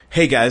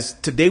Hey guys,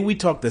 today we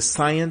talk the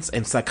science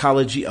and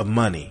psychology of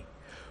money.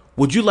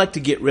 Would you like to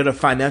get rid of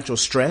financial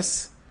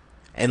stress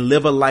and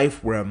live a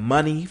life where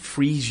money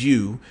frees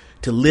you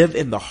to live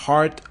in the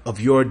heart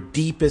of your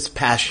deepest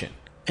passion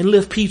and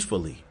live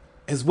peacefully,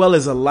 as well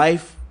as a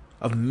life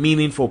of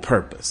meaningful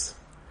purpose?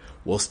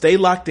 Well, stay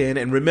locked in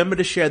and remember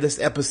to share this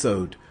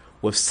episode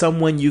with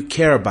someone you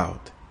care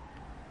about.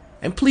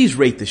 And please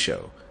rate the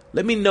show.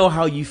 Let me know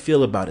how you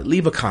feel about it.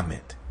 Leave a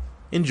comment.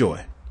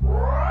 Enjoy.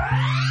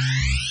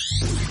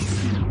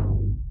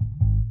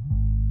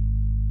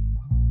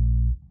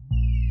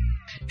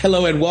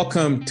 Hello and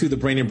welcome to the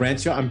Brain and Brand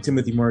Show. I'm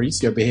Timothy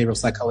Maurice, your behavioral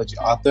psychology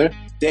author.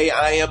 Today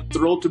I am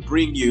thrilled to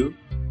bring you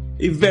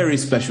a very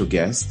special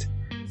guest,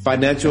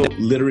 financial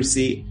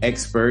literacy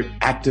expert,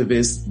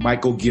 activist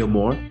Michael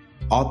Gilmore,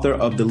 author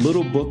of the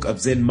Little Book of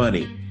Zen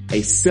Money,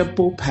 A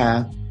Simple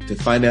Path to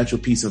Financial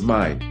Peace of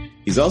Mind.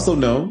 He's also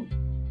known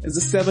as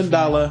the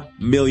 $7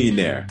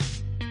 Millionaire.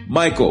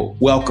 Michael,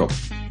 welcome.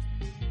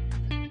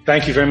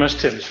 Thank you very much,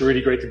 Tim. It's really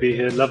great to be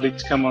here. Lovely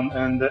to come on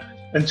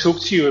and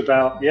talk to you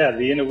about,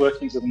 the inner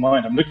workings of the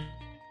mind. I'm looking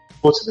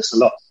forward to this a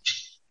lot.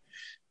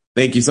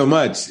 Thank you so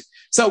much.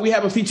 So we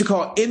have a feature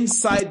called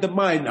Inside the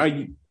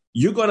Mind.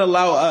 You're going to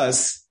allow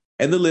us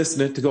and the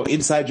listener to go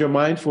inside your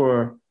mind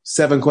for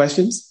 7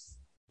 questions?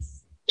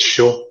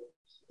 Sure.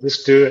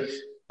 Let's do it.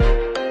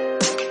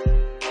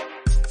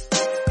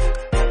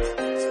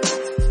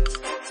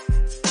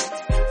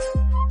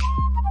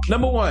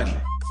 Number 1,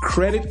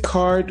 credit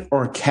card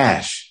or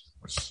cash?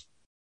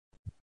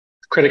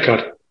 Credit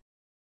card.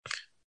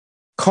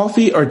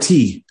 Coffee or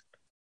tea?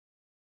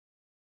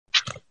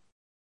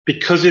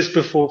 Because it's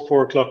before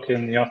 4 o'clock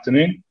in the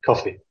afternoon,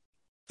 coffee.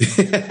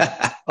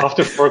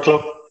 After 4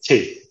 o'clock,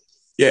 tea.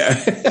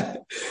 Yeah.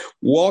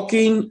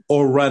 Walking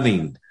or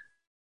running?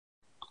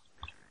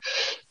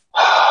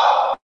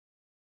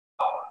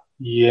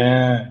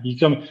 Yeah.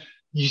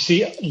 You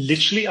see,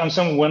 literally, I'm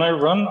someone, when I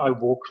run, I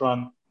walk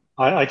run.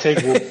 I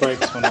take walk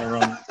breaks when I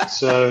run.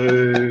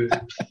 So,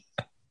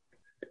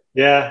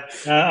 yeah,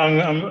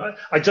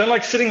 I don't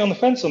like sitting on the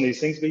fence on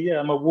these things, but yeah,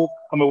 I'm a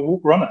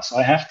walk runner, so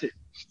I have to.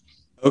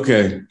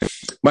 Okay.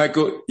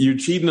 Michael, you're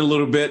cheating a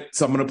little bit,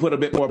 so I'm going to put a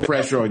bit more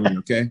pressure on you,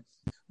 okay?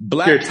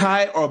 Black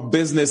tie or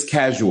business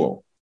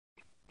casual?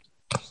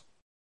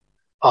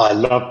 I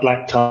love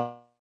black tie.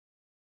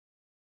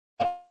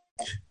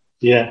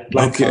 Yeah,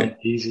 black tie,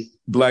 easy.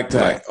 Black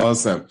tie,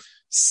 awesome.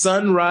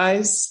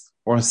 Sunrise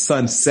or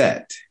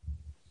sunset?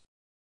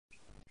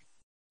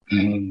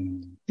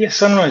 Yeah,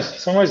 sunrise.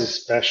 Sunrise is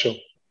special.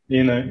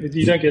 You know,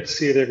 you don't get to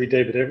see it every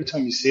day, but every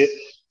time you see it,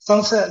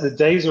 sunset, the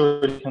day's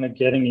already kind of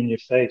getting in your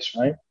face,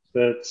 right?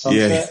 But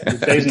sunset, the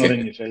day's not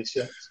in your face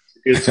yet.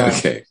 It's a good time.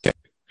 Okay.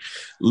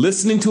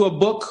 Listening to a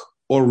book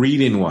or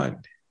reading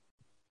one?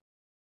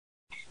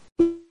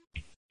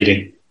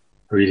 Reading,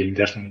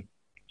 definitely.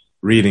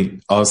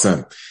 Reading,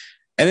 awesome.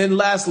 And then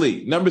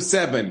lastly, number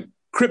 7,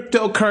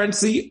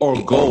 cryptocurrency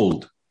or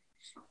gold?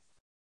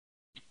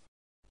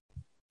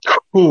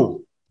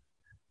 Cool.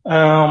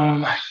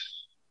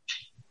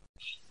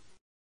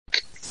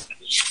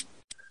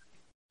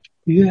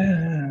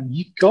 Yeah,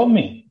 you got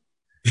me.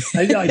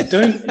 I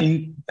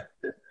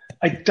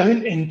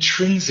don't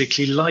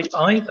intrinsically like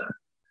either.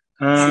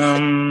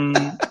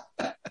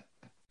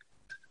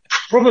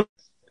 Probably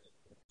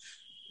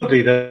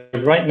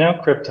right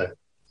now, crypto.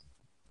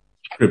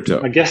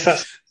 Crypto. I guess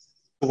that's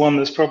the one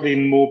that's probably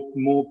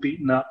more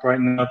beaten up right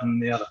now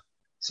than the other.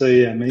 So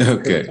yeah, maybe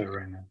crypto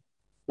right now.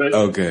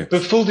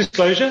 But full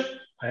disclosure,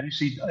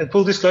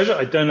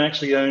 I don't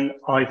actually own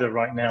either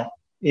right now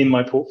in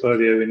my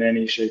portfolio in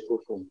any shape or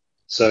form.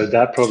 So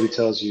that probably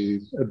tells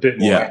you a bit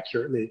more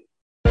accurately.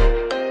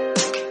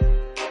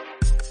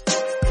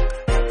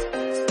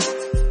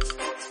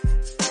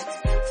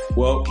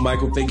 Well,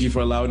 Michael, thank you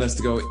for allowing us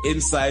to go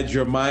inside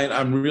your mind.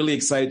 I'm really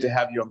excited to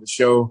have you on the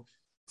show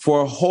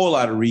for a whole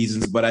lot of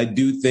reasons, but I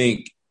do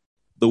think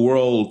the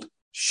world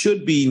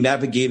should be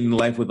navigating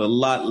life with a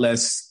lot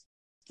less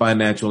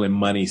financial and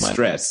money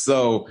stress.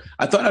 So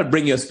I thought I'd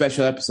bring you a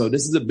special episode.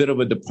 This is a bit of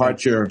a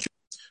departure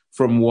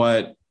from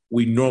what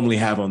we normally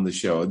have on the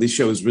show. This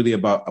show is really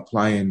about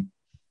applying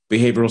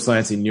behavioral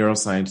science and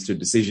neuroscience to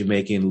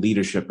decision-making,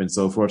 leadership, and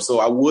so forth. So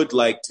I would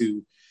like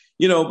to,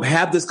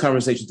 have this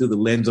conversation through the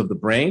lens of the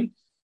brain.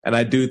 And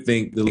I do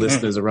think the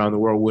listeners around the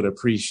world would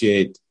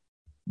appreciate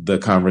the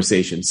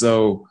conversation.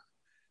 So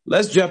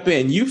let's jump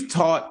in. You've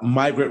taught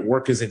migrant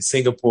workers in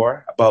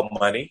Singapore about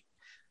money,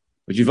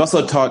 but you've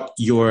also taught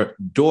your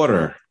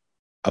daughter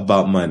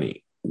about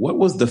money. What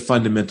was the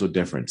fundamental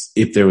difference,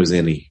 if there was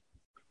any?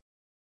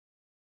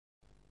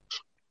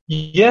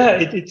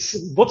 Yeah,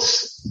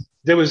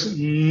 there was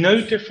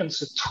no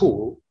difference at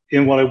all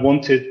in what I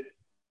wanted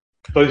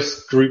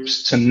both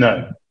groups to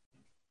know.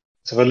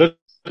 So if I look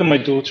at my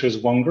daughter as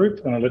one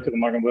group and I look at the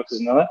migrant workers as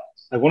another,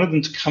 I wanted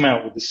them to come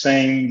out with the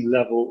same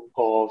level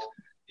of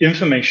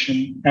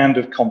information and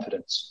of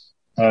confidence,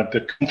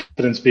 the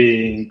confidence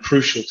being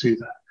crucial to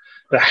that.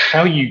 But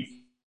how you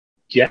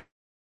get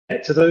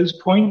to those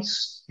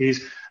points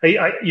is,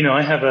 I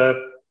have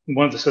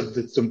one of the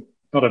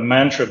not a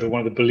mantra, but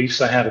one of the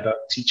beliefs I have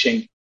about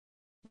teaching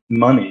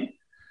money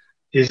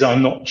is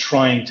I'm not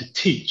trying to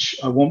teach.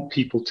 I want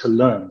people to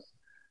learn.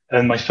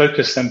 And my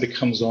focus then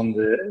becomes on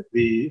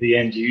the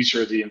end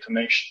user of the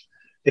information.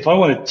 If I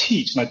want to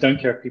teach and I don't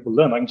care if people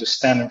learn, I can just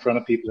stand in front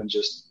of people and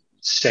just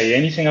say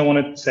anything I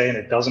want to say, and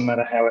it doesn't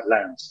matter how it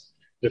lands.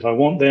 But if I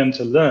want them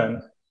to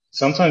learn,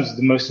 sometimes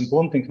the most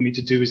important thing for me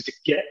to do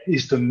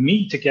is for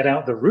me to get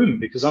out of the room,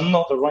 because I'm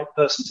not the right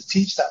person to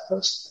teach that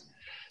person.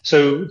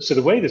 So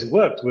the way this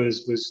worked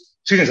was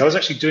two things. I was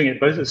actually doing it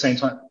both at the same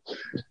time.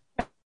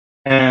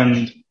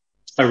 And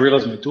I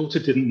realized my daughter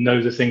didn't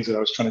know the things that I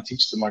was trying to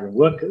teach the migrant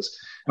workers.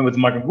 And with the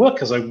migrant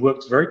workers, I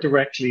worked very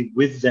directly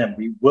with them.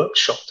 We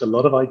workshopped a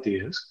lot of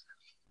ideas.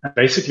 And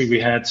basically, we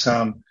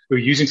were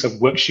using some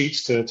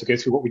worksheets to go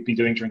through what we'd been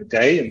doing during the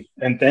day.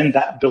 And then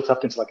that built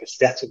up into like a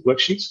set of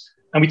worksheets.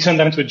 And we turned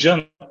that into a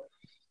journal.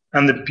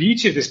 And the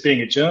beauty of this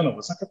being a journal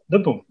was like,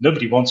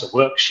 nobody wants a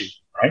worksheet,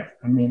 right?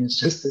 I mean,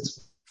 it's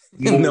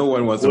no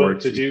one wants work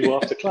to do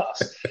after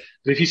class.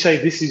 But if you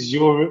say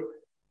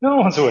no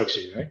one wants a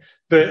worksheet, right?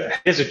 But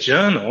here's a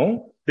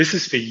journal. This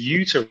is for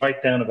you to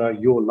write down about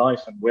your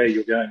life and where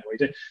you're going, what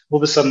you're doing. All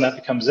of a sudden that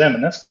becomes them.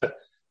 And that's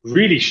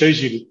really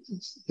shows you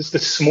it's the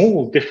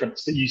small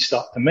difference that you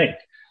start to make.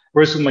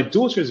 Whereas with my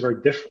daughter, it's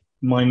very different.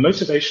 My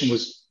motivation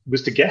was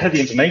to get her the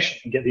information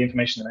and get the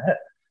information in her head.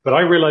 But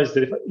I realized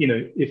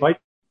that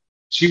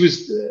she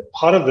was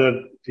part of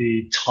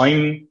the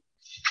time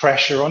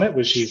pressure on it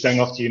was she was going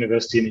off to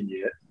university in a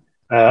year.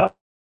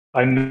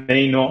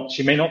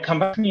 She may not come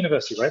back from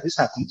university, right? This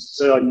happens.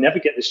 So I never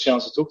get this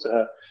chance to talk to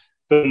her.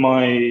 But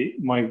my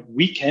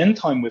weekend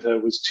time with her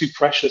was too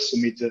precious for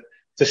me to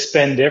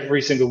spend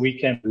every single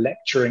weekend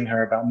lecturing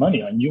her about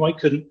money. I knew I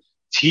couldn't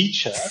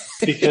teach her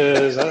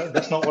because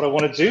that's not what I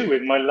want to do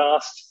with my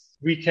last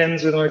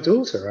weekends with my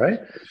daughter, right?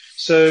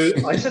 So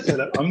I said to her,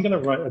 look, I'm going to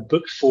write a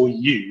book for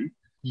you.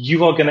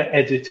 You are going to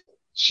edit.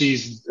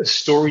 She's a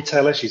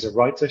storyteller. She's a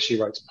writer. She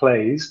writes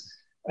plays.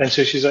 And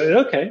so she's like,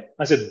 okay.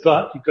 I said,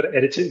 but you've got to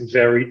edit it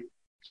very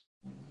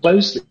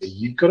closely.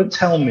 You've got to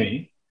tell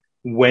me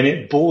when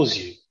it bores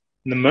you.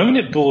 And the moment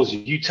it bores you,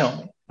 you tell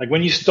me. Like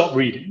when you stop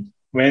reading,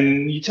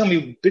 when you tell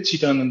me bits you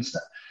don't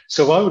understand.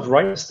 So I would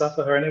write the stuff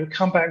for her and it would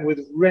come back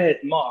with red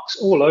marks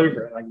all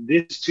over it. Like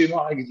this too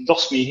much. You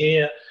lost me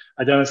here.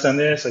 I don't understand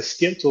this. I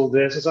skipped all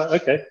this. It's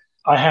like, okay,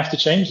 I have to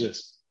change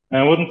this.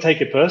 And I wouldn't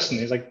take it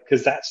personally. It's like,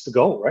 because that's the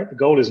goal, right? The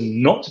goal is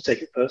not to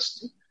take it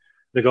personally.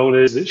 The goal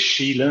is that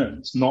she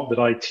learns, not that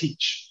I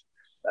teach.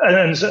 So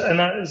there's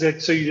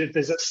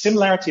that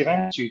similarity of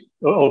attitude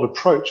or of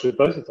approach with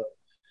both of them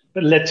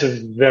that led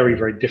to very,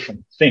 very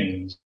different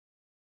things.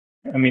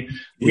 I mean,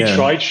 we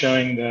tried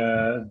showing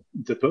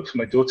the book for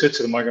my daughter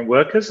to the migrant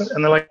workers,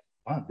 and they're like,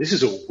 wow, this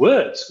is all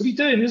words. What are you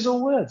doing? This is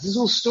all words. This is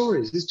all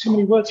stories. There's too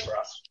many words for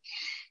us.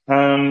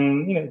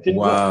 It didn't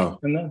work.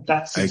 And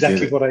that's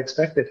exactly what I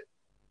expected.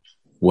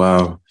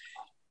 Wow.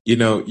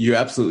 You're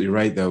absolutely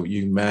right, though.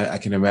 I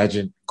can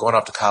imagine going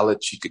off to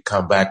college. She could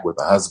come back with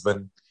a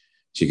husband.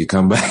 She could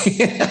come back.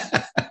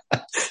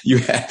 you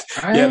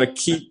had a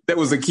key. That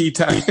was a key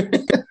time.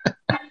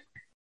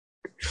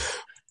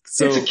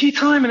 So it's a key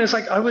time, and it's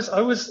like I was.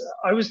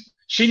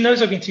 She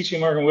knows I've been teaching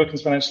American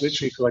workers financial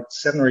literacy for like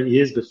 7 or 8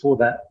 years before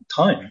that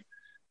time,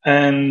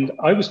 and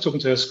I was talking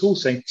to her school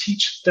saying,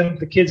 "Teach them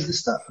the kids this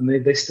stuff," and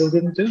they still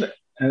didn't do it.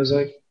 And I was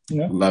like,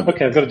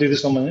 okay, I've got to do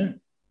this on my own.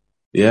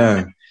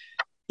 Yeah.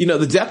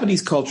 The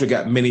Japanese culture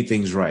got many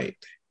things right.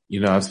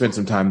 I've spent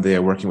some time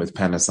there working with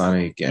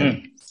Panasonic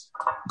and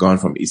gone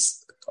from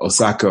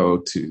Osaka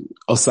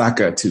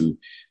to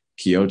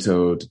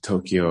Kyoto to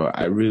Tokyo.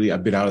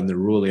 I've been out in the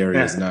rural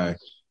areas now.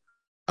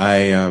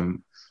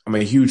 I'm a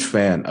huge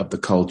fan of the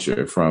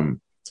culture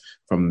from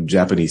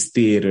Japanese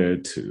theater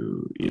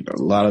to, a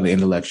lot of the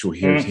intellectual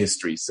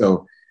history.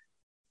 So,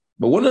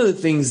 but one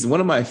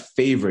of my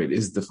favorite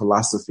is the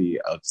philosophy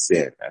of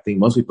Zen. I think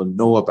most people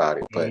know about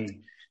it, but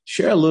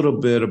share a little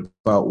bit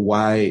about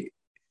why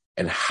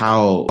and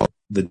how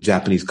the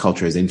Japanese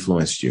culture has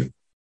influenced you.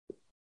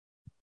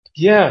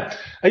 Yeah,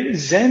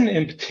 Zen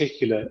in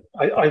particular,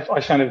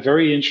 I found it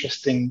very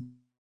interesting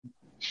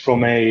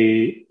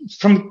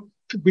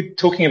with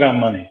talking about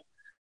money,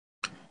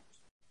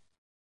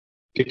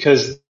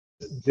 because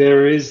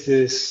there is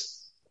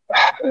this.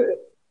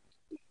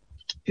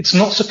 It's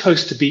not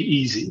supposed to be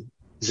easy,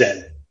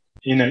 Zen.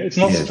 It's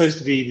not supposed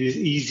to be this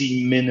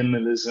easy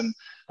minimalism.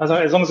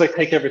 As long as I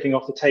take everything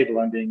off the table,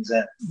 I'm being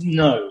Zen.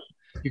 No,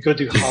 you've got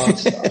to do hard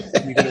stuff.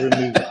 You've got to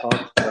remove the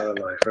hard part of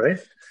life, right?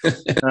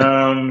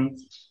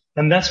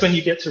 And that's when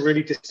you get to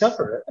really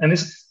discover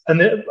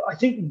it. I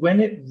think when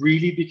it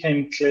really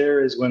became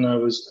clear is when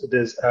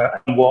there's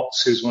Alan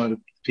Watts, who's one of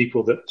the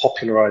people that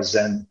popularized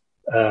Zen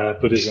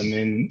Buddhism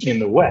in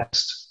the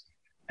West.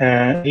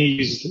 And he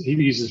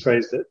uses the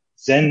phrase that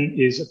Zen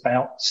is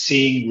about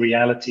seeing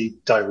reality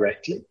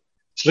directly.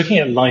 It's looking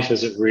at life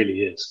as it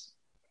really is.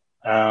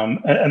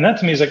 And that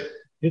to me is like,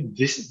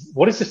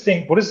 what is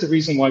the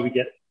reason why we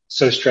get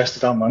so stressed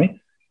about money?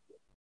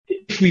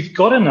 If we've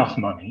got enough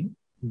money,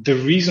 the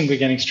reason we're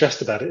getting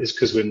stressed about it is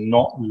because we're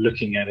not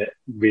looking at it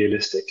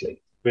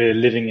realistically. We're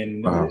living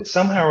in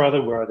somehow or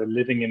other. We're either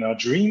living in our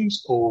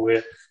dreams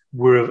or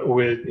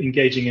we're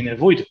engaging in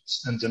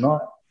avoidance and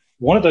denial.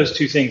 One of those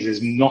two things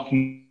is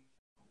knocking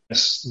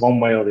us one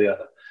way or the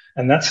other,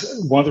 and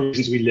that's one of the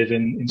reasons we live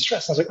in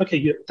stress. And I was like, okay,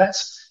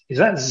 is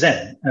that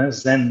Zen? And that's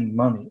Zen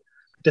money.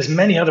 There's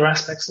many other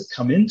aspects that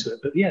come into it,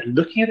 but yeah,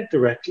 looking at it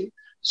directly,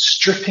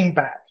 stripping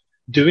back,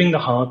 doing the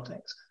hard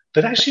things,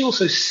 but actually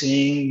also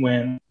seeing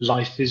when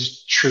life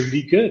is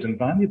truly good and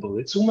valuable.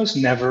 It's almost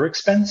never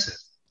expensive,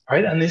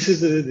 right? And this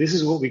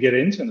is what we get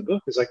into in the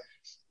book. It's like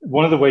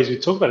one of the ways we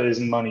talk about it is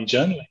in money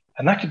journaling,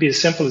 and that could be as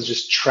simple as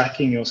just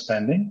tracking your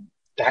spending.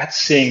 That's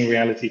seeing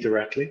reality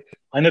directly.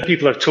 I know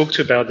people I've talked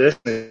to about this.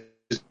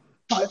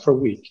 Try it for a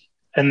week,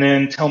 and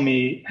then tell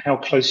me how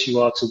close you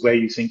are to where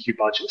you think you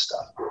budget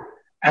stuff.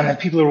 And then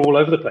people are all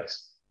over the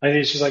place. And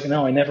it's just like,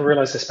 no, I never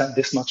realized I spent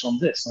this much on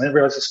this. I never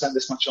realized I spent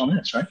this much on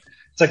this, right?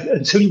 It's like,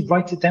 until you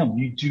write it down,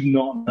 you do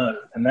not know.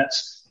 And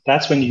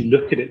that's when you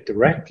look at it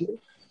directly.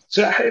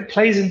 So it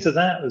plays into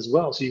that as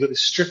well. So you've got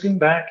this stripping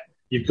back,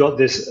 you've got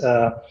this,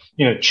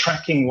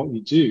 tracking what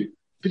you do.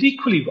 But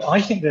equally,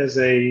 I think there's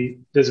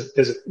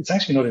it's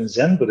actually not in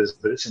Zen Buddhism,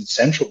 but it's in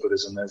Central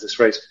Buddhism. There's this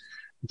phrase,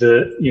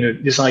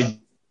 this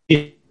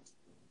idea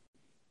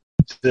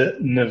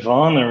that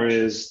nirvana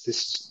is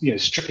this,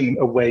 stripping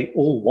away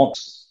all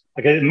wants.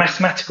 Like a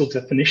mathematical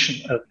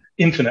definition of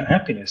infinite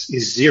happiness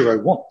is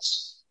zero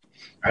wants,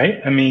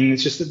 right? I mean,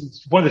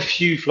 it's one of the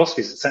few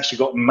philosophies that's actually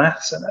got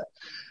maths in it.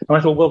 And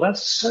I thought, well,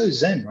 that's so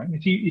Zen, right?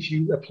 If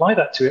you apply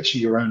that to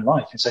actually your own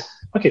life and say,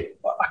 okay,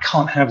 I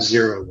can't have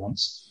zero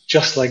wants,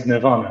 just like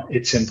nirvana,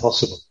 it's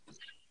impossible.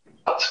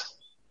 But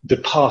the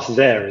path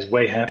there is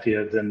way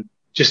happier than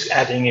just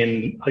adding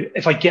in,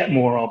 if I get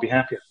more, I'll be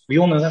happier. We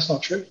all know that's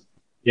not true.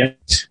 Yeah.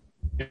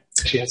 You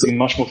actually have to be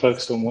much more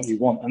focused on what you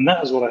want. And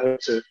that is what I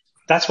hope to,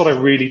 that's what I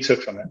really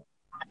took from it.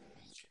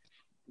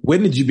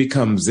 When did you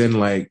become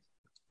Zen-like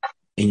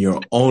in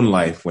your own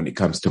life when it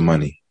comes to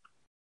money?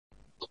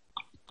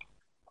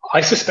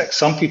 I suspect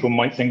some people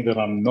might think that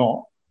I'm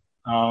not.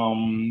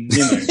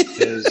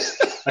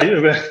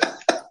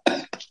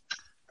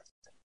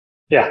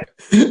 Yeah.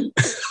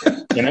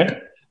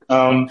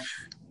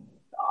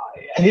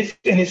 And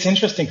it's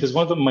interesting because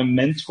one of my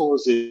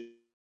mentors is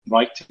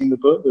writing the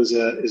book. There's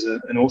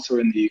an author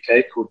in the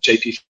UK called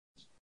JP.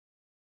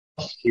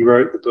 He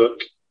wrote the book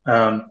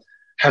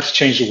How to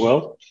Change the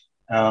World,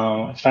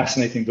 a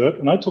fascinating book.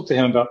 And I talked to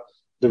him about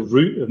the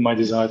root of my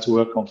desire to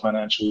work on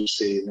financial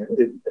literacy.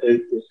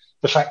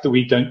 The fact that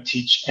we don't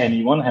teach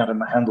anyone how to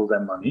handle their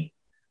money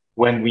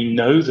when we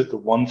know that the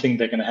one thing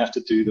they're going to have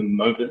to do the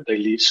moment they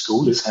leave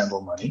school is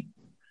handle money.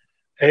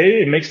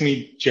 It makes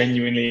me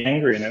genuinely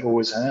angry, and it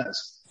always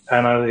has.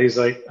 And he's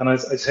like, and I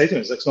say to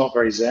him, it's not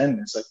very Zen.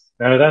 It's like,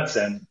 no, that's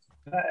Zen.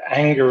 The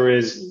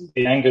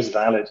anger's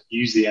valid.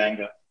 Use the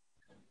anger.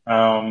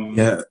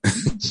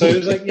 So it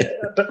was like, yeah,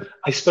 but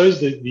I suppose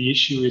the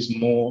issue is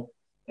more,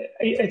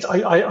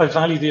 I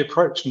value the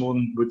approach more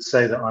than would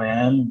say that I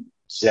am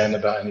Zen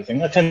about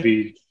anything. I tend to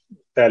be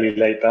fairly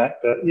laid back,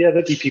 but yeah,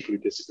 there'd be people who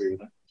disagree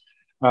with that.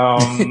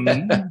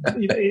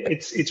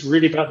 It's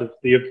really about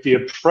the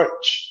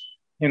approach,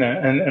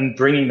 and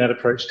bringing that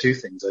approach to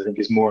things, I think,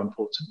 is more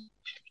important.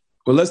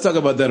 Well, let's talk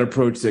about that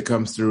approach that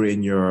comes through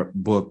in your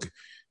book.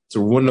 It's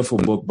a wonderful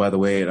book, by the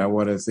way, and I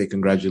want to say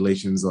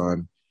congratulations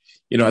on,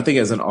 I think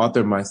as an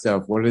author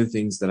myself, one of the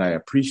things that I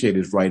appreciate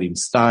is writing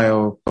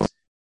style,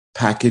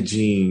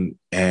 packaging,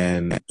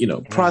 and,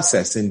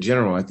 process in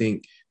general. I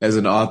think as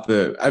an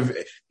author,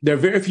 there are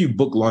very few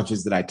book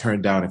launches that I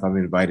turn down if I'm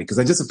invited, because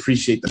I just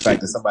appreciate the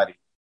fact that somebody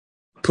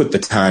put the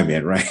time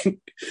in, right?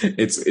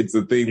 It's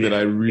a thing that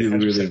I really,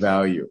 really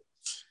value.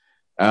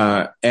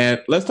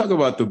 And let's talk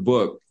about the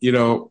book.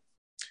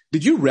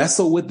 Did you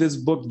wrestle with this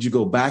book? Did you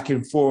go back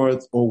and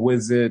forth, or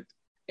was it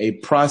a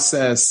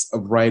process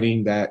of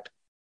writing that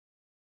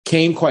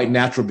came quite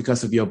natural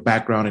because of your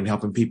background in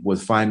helping people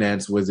with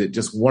finance? Was it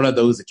just one of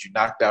those that you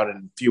knocked out in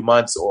a few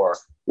months, or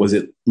was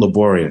it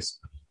laborious?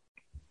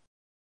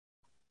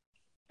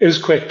 It was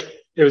quick.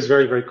 It was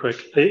very, very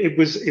quick. It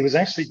was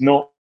actually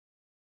not,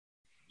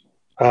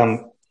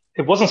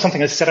 it wasn't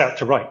something I set out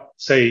to write,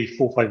 say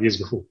 4 or 5 years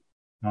before.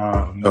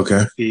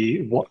 Okay.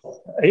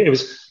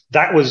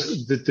 That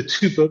was the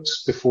two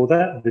books before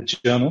that, The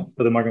Journal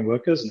for the Migrant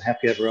Workers and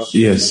Happy Ever After.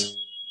 Yes.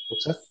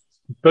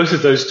 Both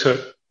of those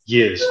took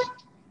years.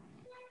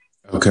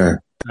 Okay.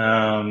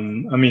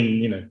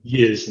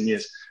 Years and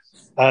years.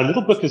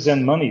 Little Book of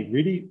Zen Money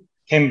really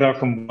came about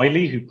from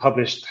Wiley, who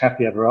published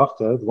Happy Ever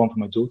After, the one for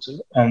my daughter.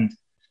 And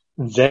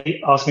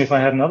they asked me if I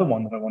had another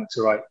one that I wanted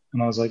to write.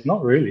 And I was like,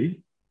 not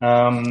really.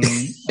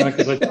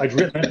 Because I'd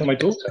written it for my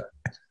daughter.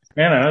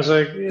 And I was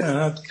like,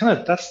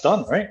 that's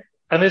done, right?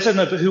 And they said,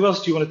 no, but who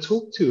else do you want to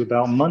talk to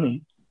about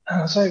money? And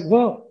I was like,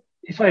 well,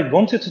 if I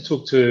wanted to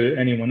talk to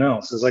anyone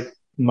else, it's like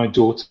my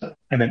daughter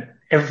and then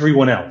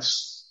everyone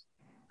else.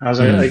 I was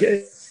like,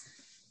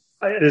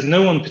 there's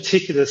no one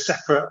particular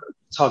separate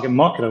target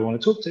market I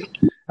want to talk to.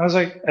 I was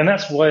like, and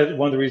that's why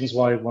one of the reasons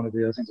why one of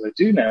the other things I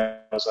do now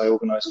is I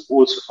organize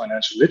awards for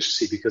financial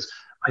literacy, because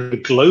the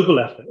global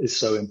effort is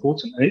so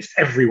important and it's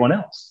everyone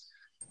else.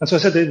 And so I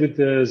said that with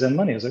the Zen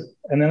money,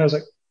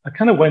 I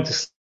kind of went to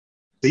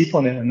sleep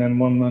on it. And then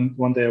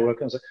one day I woke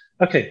up, I was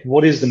like, okay,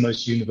 what is the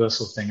most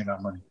universal thing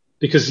about money?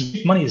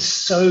 Because money is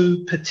so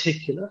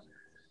particular.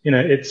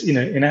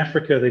 In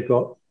Africa,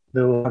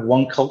 they'll have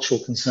one cultural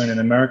concern, in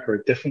America,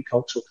 a different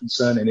cultural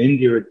concern, in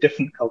India, a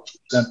different cultural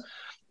concern.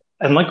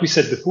 And like we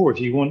said before, if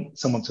you want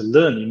someone to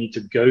learn, you need to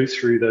go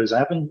through those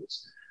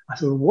avenues. I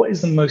thought, well, what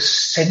is the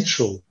most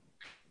central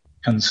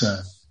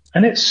concern?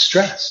 And it's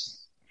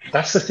stress.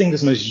 That's the thing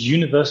that's most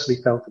universally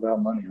felt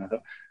about money. And I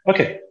thought,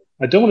 okay,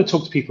 I don't want to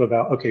talk to people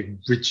about, okay,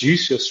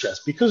 reduce your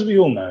stress, because we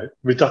all know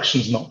reduction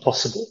is not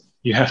possible.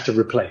 You have to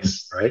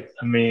replace, right?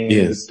 I mean,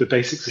 yes. The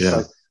basics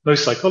of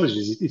most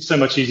psychology, it's so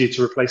much easier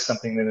to replace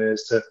something than it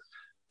is to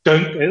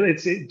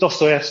it's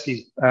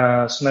Dostoevsky's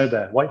snow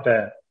bear, white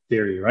bear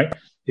theory, right?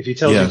 If he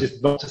tells you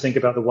just not to think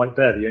about the white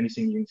bear, the only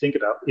thing you can think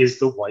about is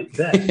the white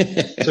bear.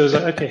 So it's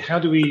like, okay, how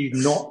do we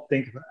not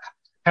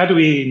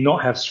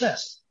have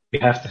stress? We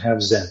have to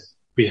have Zen.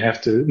 We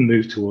have to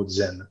move towards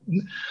Zen.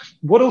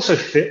 What also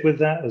fit with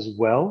that as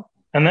well,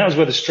 and that was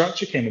where the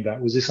structure came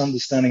about, was this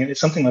understanding, and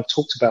it's something I've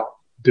talked about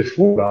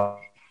before about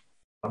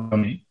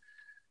money,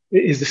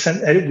 is the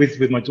sense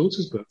with my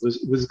daughter's book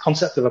was the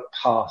concept of a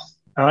path.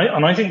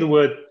 And I think the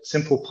word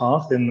simple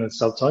path in the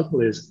subtitle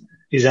is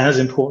as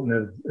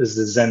important as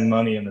the Zen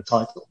money in the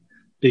title,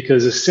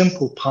 because a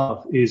simple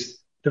path is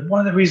that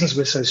one of the reasons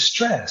we're so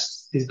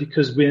stressed is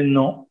because we're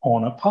not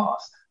on a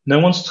path. No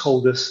one's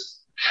told us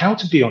how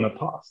to be on a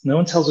path. No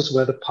one tells us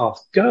where the path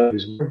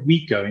goes. Where are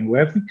we going?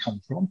 Where have we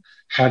come from?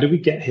 How do we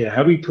get here?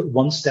 How do we put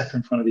one step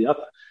in front of the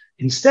other?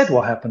 Instead,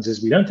 what happens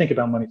is we don't think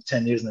about money for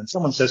 10 years, and then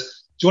someone says,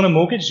 do you want a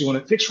mortgage? Do you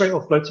want a fixed rate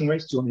or floating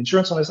rates? Do you want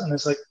insurance on this? And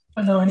it's like,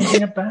 I don't know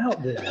anything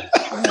about this.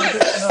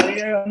 I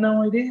have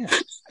no idea.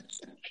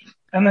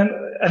 And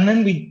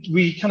then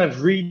we kind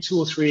of read 2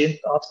 or 3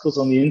 articles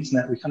on the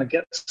internet. We kind of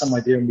get some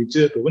idea and we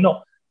do it, but we're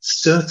not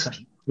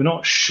certain. We're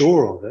not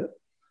sure of it.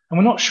 And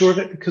we're not sure of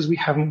it because we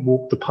haven't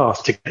walked the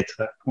path to get to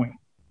that point.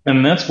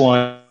 And that's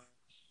why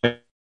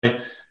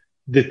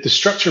the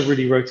structure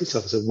really wrote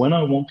itself. So when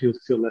I want people to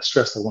feel less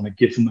stressed, I want to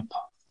give them a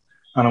path.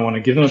 And I want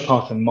to give them a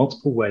path in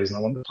multiple ways. And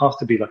I want the path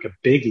to be like a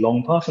big,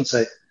 long path and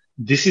say,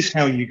 this is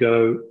how you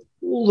go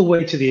all the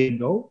way to the end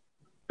goal.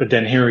 But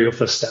then here are your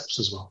first steps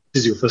as well.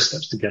 These are your first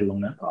steps to get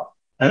along that path.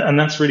 And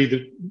that's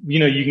really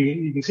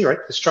you can see, right?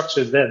 The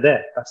structure is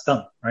there. That's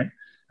done, right?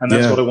 And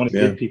that's what I want to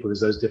give people, is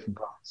those different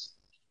paths.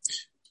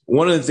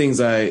 One of the things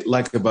I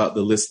like about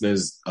the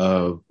listeners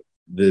of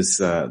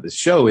this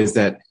show is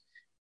that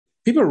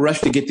people rush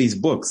to get these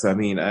books. I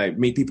mean, I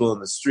meet people on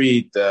the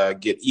street,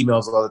 get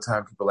emails all the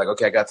time. People are like,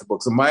 okay, I got the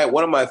book. So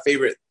one of my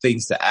favorite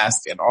things to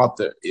ask an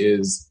author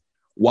is,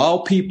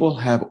 while people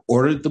have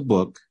ordered the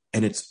book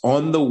and it's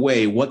on the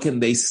way, what can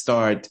they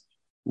start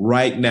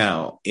right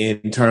now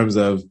in terms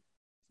of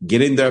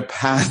getting their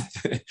path,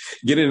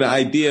 getting an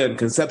idea and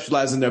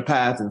conceptualizing their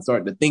path and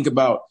starting to think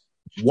about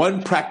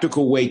one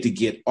practical way to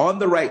get on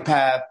the right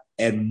path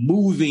and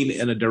moving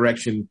in a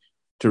direction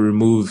to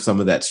remove some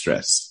of that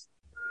stress?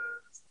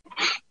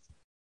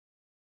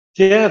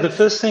 Yeah, the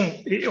first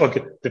thing,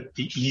 the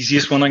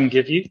easiest one I can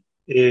give you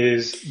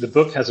is the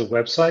book has a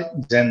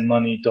website,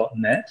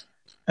 zenmoney.net.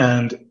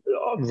 And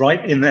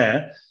right in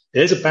there,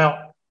 there's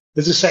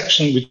a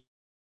section which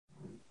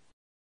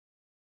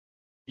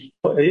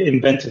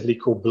inventively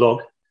called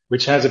blog,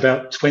 which has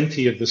about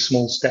 20 of the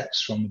small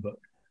steps from the book.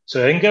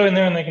 So they can go in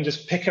there and they can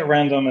just pick at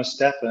random a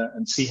step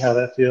and see how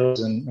that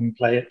feels and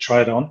play it,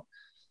 try it on.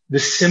 The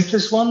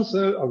simplest ones,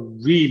 though, are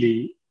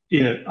really,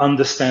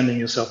 understanding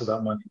yourself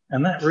about money.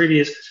 And that really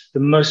is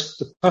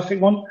the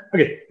perfect one.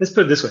 Okay, let's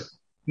put it this way.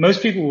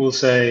 Most people will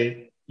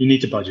say, you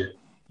need to budget.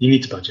 You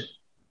need to budget.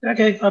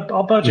 Okay,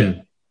 I'll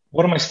budget.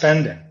 What am I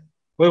spending?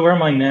 Where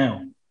am I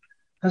now?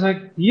 I was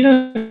like,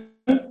 you're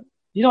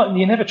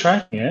never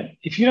tracking it.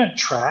 If you don't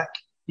track,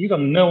 you've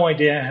got no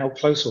idea how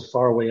close or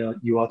far away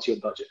you are to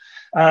your budget.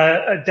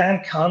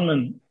 Dan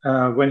Kahneman,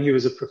 when he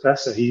was a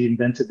professor, he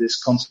invented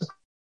this concept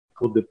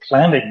called the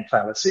planning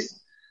fallacy.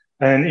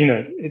 And,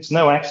 it's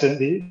no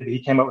accident that he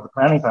came up with the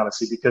planning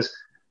fallacy, because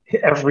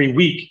every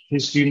week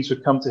his students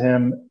would come to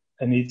him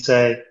and he'd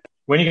say,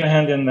 when are you going to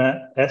hand in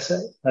that essay,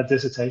 that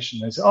dissertation?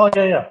 And they'd say, oh,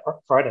 yeah,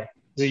 Friday.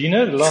 So,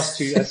 the last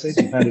 2 essays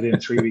you handed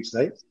in 3 weeks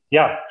late?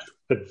 Yeah,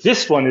 but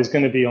this one is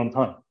going to be on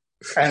time.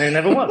 And it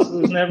never was.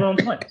 It was never on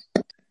time.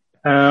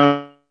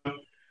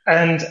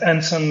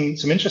 And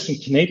some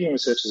interesting Canadian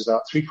researchers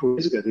about 3-4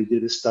 years ago, they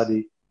did a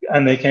study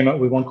and they came up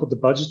with one called the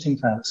budgeting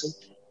fallacy.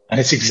 And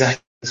it's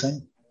exactly the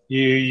same.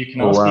 You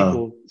can ask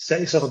people, set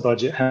yourself a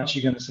budget, how much are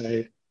you going to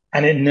save?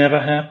 And it never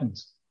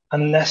happens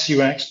unless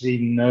you actually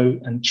know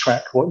and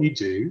track what you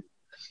do.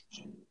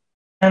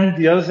 And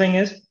the other thing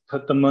is,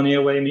 put the money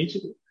away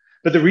immediately.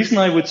 But the reason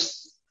I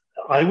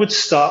would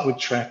start with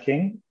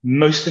tracking,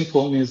 most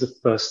importantly as the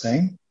first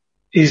thing,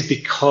 is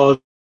because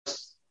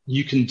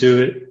you can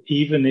do it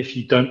even if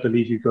you don't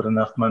believe you've got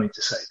enough money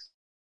to save.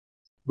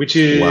 which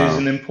is Wow.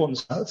 an important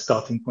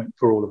starting point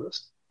for all of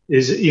us,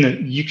 is,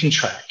 you can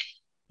track,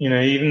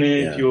 even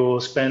if Yeah.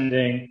 you're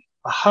spending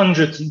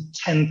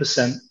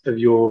 110% of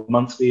your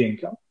monthly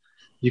income,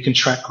 you can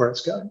track where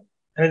it's going.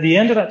 And at the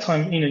end of that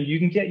time, you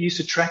can get used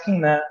to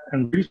tracking that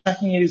and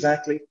retracking it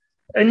exactly.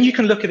 And you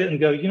can look at it and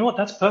go, you know what,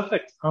 that's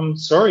perfect. I'm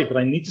sorry, but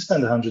I need to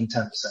spend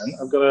 110%.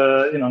 I've got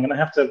to, I'm going to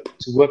have to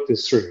work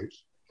this through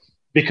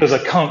because I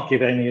can't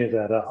give any of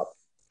that up.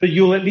 But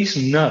you'll at least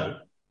know.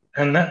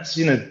 And that's,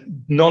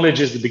 knowledge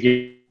is the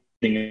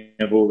beginning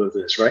of all of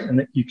this, right? And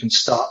that you can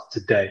start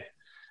today.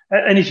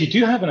 And if you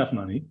do have enough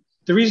money,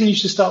 the reason you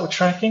should start with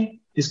tracking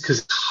is because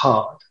it's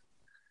hard.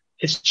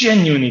 It's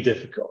genuinely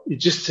difficult. You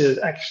just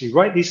to actually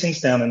write these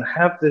things down and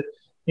have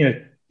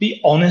be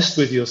honest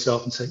with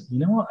yourself and say, you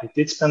know what, I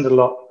did spend a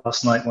lot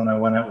last night when I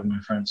went out with my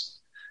friends.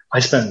 I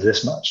spent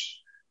this much,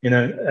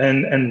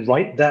 and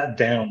write that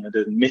down and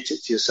admit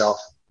it to yourself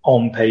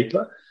on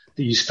paper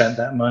that you spent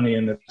that money,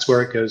 and that's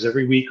where it goes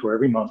every week or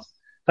every month.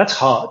 That's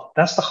hard.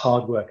 That's the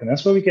hard work. And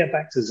that's where we get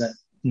back to Zen.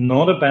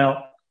 Not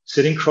about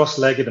sitting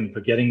cross-legged and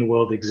forgetting the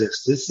world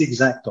exists. It's the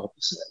exact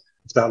opposite.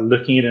 It's about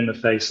looking it in the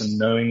face and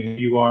knowing who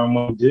you are and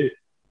what you do.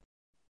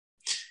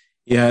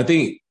 Yeah, I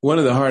think one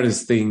of the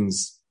hardest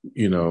things,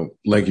 when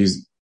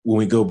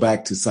we go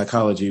back to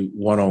psychology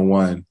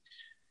 101,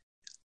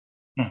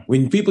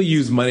 when people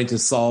use money to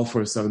solve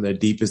for some of their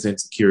deepest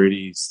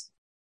insecurities,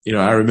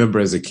 I remember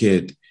as a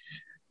kid,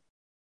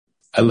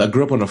 I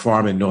grew up on a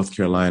farm in North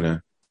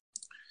Carolina,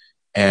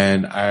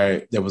 and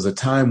there was a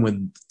time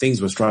when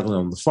things were struggling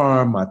on the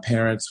farm. My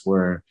parents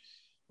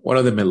one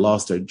of them had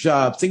lost their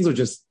job. Things were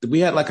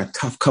we had like a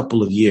tough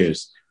couple of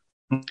years.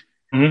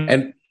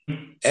 Mm-hmm.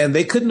 And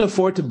they couldn't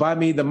afford to buy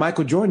me the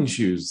Michael Jordan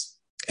shoes.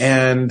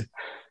 And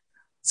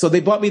so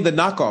they bought me the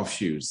knockoff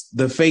shoes,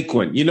 the fake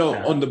one.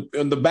 On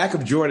the back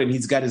of Jordan,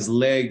 he's got his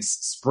legs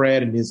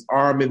spread and his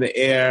arm in the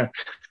air.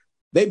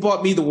 They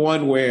bought me the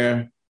one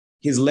where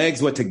his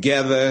legs were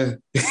together.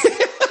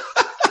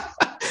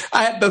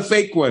 I had the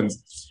fake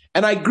ones.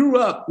 And I grew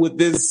up with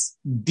this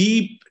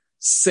deep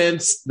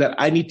sense that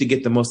I need to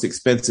get the most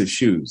expensive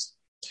shoes.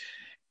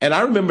 And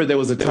I remember there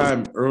was a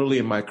time early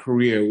in my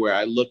career where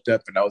I looked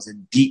up and I was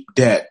in deep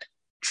debt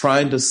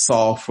trying to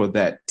solve for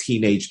that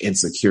teenage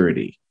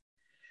insecurity.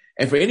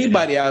 And for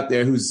anybody out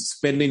there who's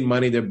spending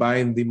money, they're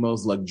buying the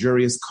most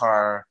luxurious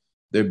car,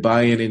 they're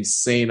buying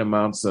insane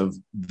amounts of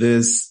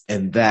this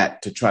and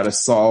that to try to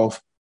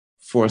solve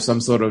for some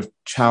sort of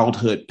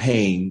childhood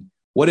pain.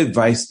 What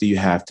advice do you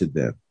have to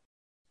them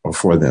or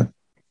for them?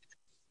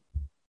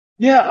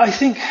 Yeah, I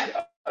think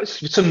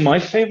so. My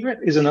favorite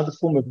is another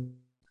form of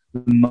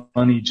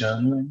money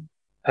journaling.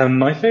 And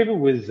my favorite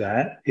with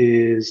that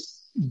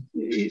is,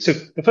 so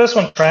the first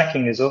one,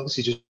 tracking, is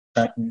obviously just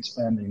tracking and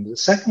spending. The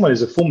second one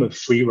is a form of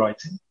free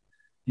writing.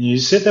 You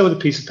sit there with a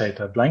piece of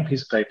paper, a blank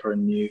piece of paper,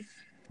 and you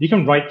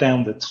can write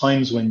down the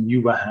times when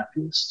you were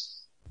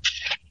happiest.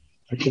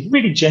 Like the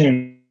really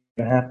genuine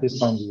happiest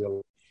times of your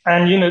life.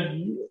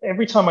 And,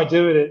 every time I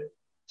do it, it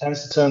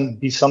tends to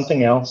be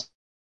something else.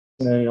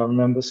 I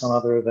remember some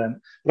other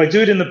event. But I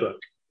do it in the book,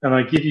 and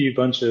I give you a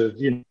bunch of,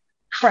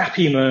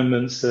 crappy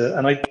moments,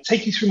 and I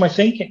take you through my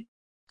thinking.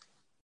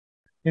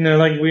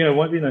 Because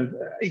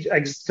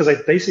I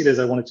basically, as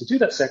I wanted to do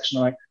that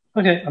section,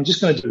 okay, I'm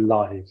just going to do it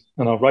live,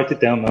 and I'll write it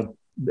down, and I'll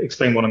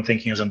explain what I'm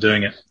thinking as I'm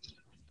doing it.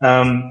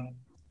 And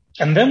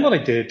then what I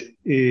did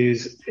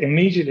is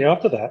immediately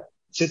after that,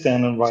 sit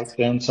down and write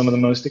down some of the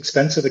most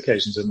expensive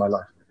occasions of my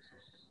life.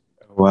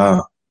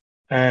 Wow.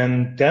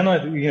 And then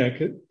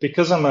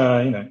because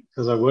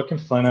because I work in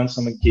finance,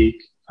 I'm a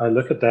geek. I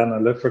look at that and I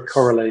look for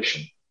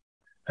correlation.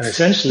 And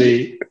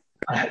essentially,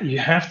 you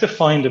have to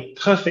find a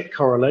perfect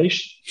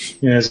correlation.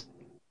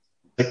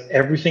 Like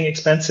everything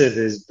expensive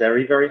is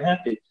very, very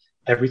happy.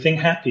 Everything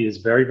happy is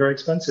very, very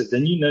expensive.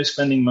 Then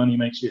spending money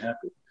makes you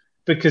happy.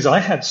 Because I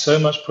had so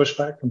much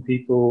pushback from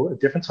people at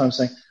different times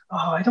saying,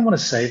 "Oh, I don't want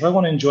to save. I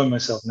want to enjoy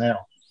myself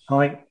now." I'm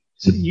like,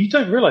 so you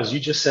don't realize you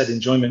just said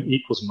enjoyment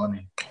equals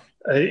money.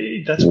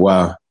 That's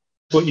wow.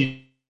 What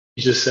you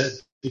just said.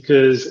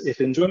 Because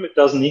if enjoyment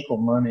doesn't equal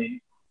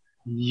money,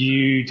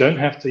 you don't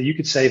have to, you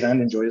could save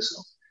and enjoy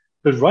yourself.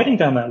 But writing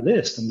down that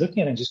list and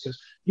looking at it and just goes,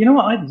 you know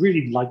what, I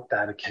really liked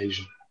that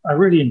occasion. I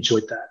really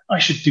enjoyed that. I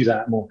should do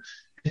that more.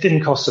 It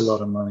didn't cost a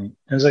lot of money.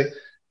 And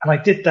I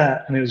did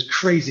that and it was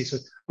crazy. So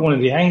one of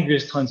the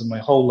angriest times of my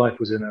whole life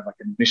was in a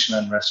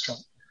Michelin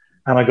restaurant.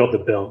 And I got the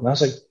bill. And I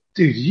was like,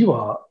 dude,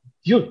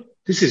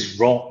 this is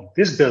wrong.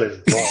 This bill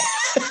is wrong.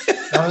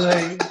 I was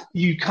like,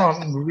 you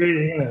can't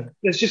really,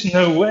 there's just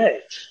no way.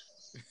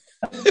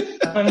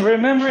 And I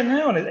remember it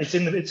now, and it's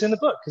in the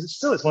book because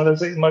it's one of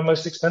those my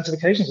most expensive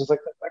occasions. I was like,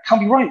 that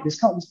can't be right. This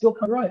bill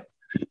can't be right.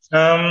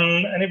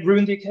 And it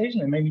ruined the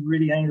occasion. It made me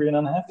really angry and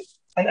unhappy.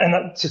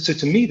 And so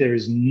to me, there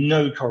is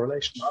no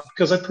correlation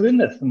because I put in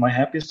there my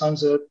happiest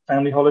times are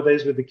family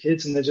holidays with the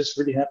kids, and they're just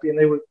really happy, and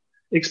they were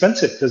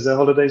expensive because they're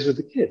holidays with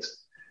the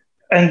kids.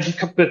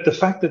 But the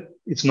fact that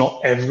it's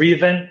not every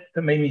event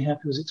that made me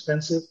happy was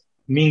expensive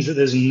means that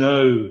there's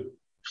no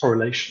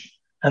correlation.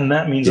 And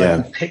that means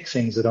I can pick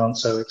things that aren't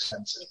so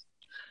expensive.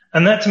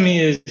 And that to me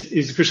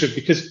is crucial,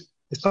 because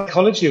the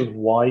psychology of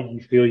why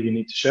you feel you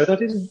need to show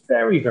that is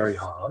very, very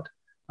hard.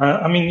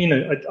 I mean,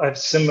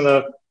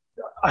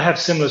 I have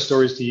similar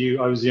stories to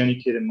you. I was the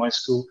only kid in my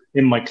school,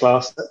 in my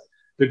class,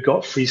 that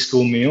got free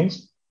school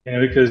meals,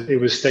 because it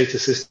was state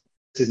assisted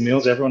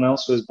meals. Everyone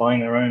else was buying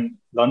their own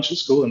lunch at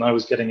school, and I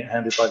was getting it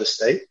handed by the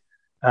state.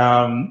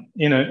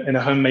 In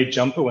a homemade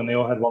jumper when they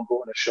all had one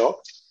bought in a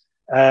shop.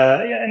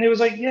 And it was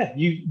like,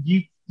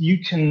 you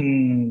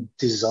can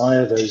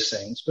desire those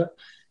things, but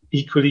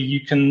equally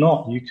you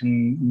cannot. You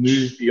can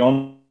move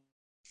beyond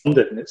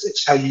it, and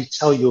it's how you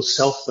tell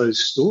yourself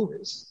those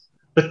stories.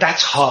 But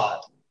that's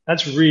hard.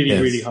 That's really,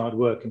 really hard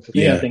work. And for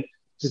me, I think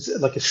it's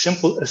like a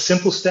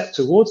simple step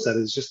towards that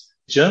is just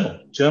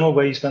journal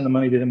where you spend the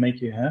money that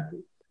make you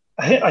happy.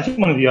 I think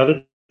one of the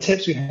other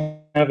tips we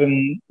have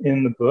in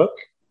the book,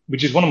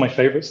 which is one of my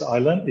favorites that I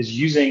learned, is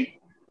using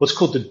what's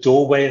called the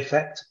doorway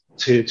effect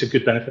to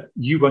good benefit.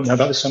 You won't know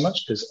about this so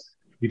much because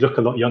you look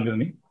a lot younger than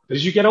me. But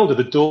as you get older,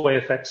 the doorway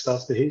effect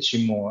starts to hit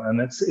you more. And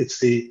it's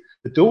the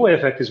doorway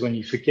effect is when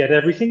you forget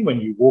everything, when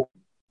you walk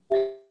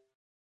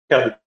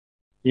out.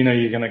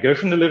 You're going to go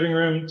from the living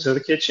room to the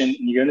kitchen, and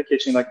you go in the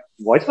kitchen like,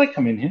 why did I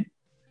come in here?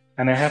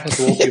 And it happens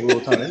to all people all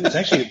the time.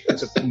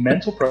 It's a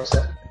mental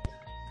process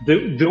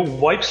that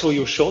wipes all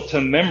your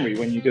short-term memory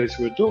when you go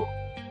through a door.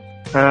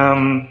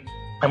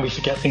 And we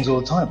forget things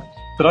all the time.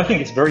 But I think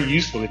it's very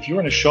useful if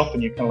you're in a shop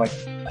and you're kind of like,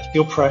 I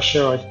feel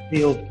pressure, I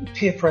feel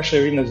peer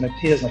pressure, even though there's no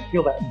peers, and I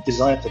feel that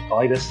desire to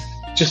buy this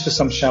just for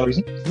some shallow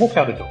reason. Walk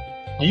out the door.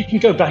 You can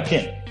go back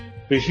in.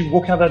 But if you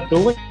walk out that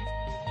doorway,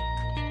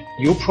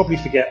 you'll probably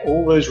forget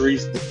all those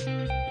reasons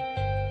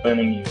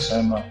burning you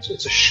so much.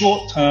 It's a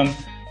short-term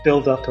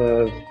build-up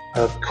of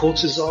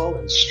cortisol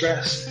and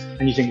stress,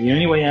 and you think the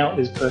only way out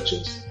is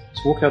purchase.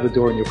 Just walk out the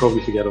door and you'll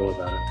probably forget all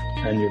about it,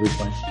 and you'll be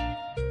fine.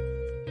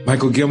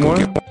 Michael Gilmore,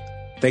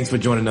 thanks for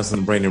joining us on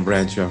the Brain and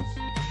Brand Show.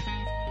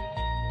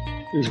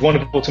 It was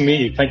wonderful to meet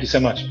you. Thank you so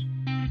much.